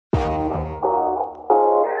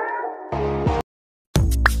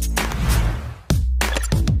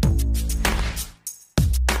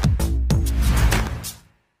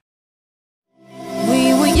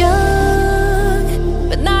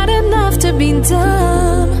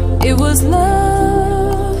done, it was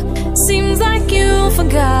love. Seems like you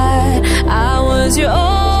forgot I was your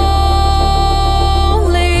only.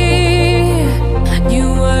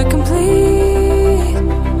 You were complete,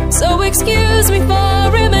 so excuse me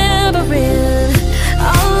for remembering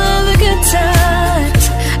all of the good times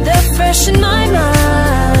that fresh in my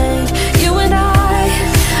mind. You and I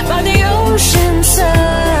by the ocean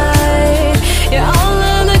side. Yeah, all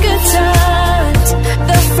of the good times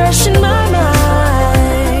that fresh in my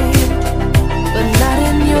mind, but not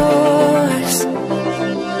in yours.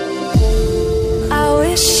 I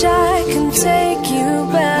wish I could take you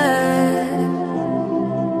back,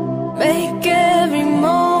 make every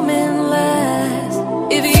moment last.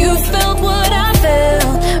 If you felt what I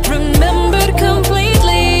felt, remembered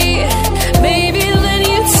completely, maybe then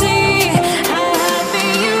you'd see how happy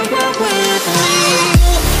you were with me.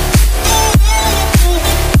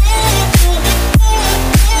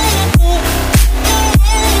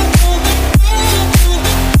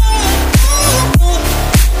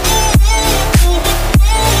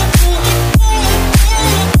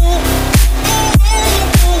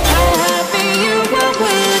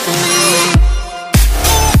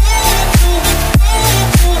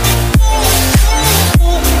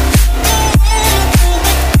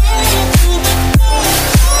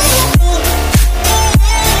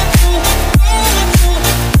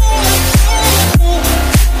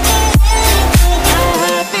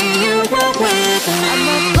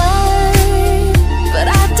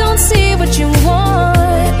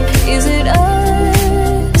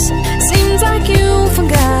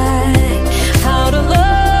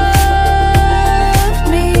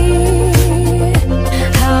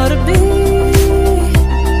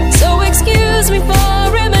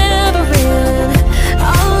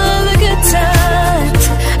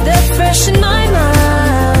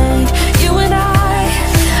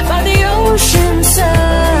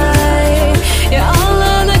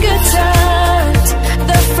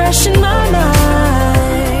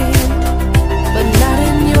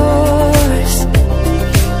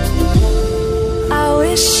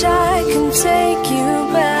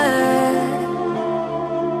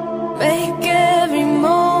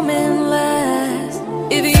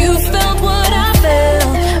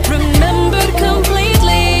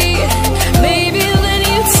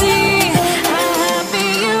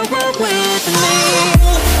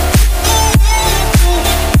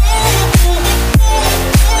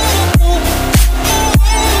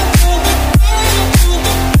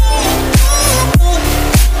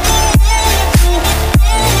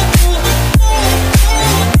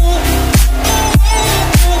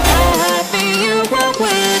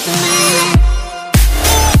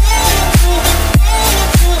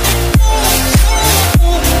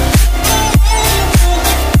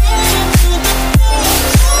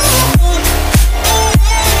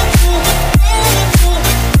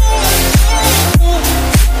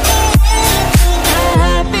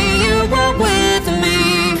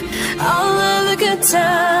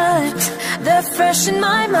 Fresh in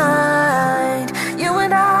my mind, you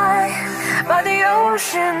and I by the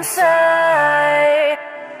ocean side.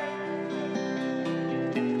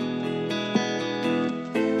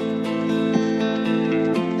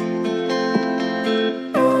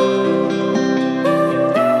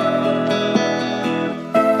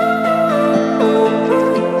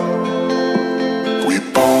 We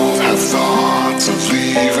both have thoughts of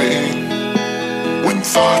leaving when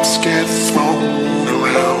thoughts get thrown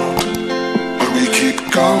around. We keep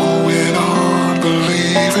going on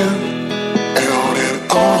believing, and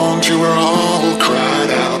on till we're all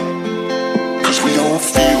cried out. 'Cause we don't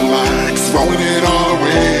feel like throwing it our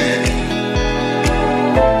way.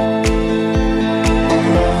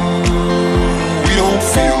 We don't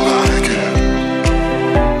feel like it.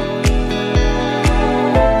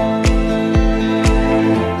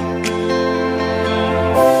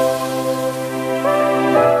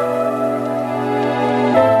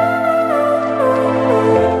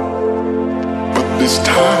 This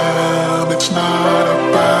time it's not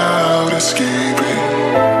about escaping.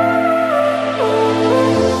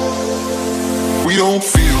 We don't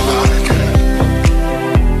feel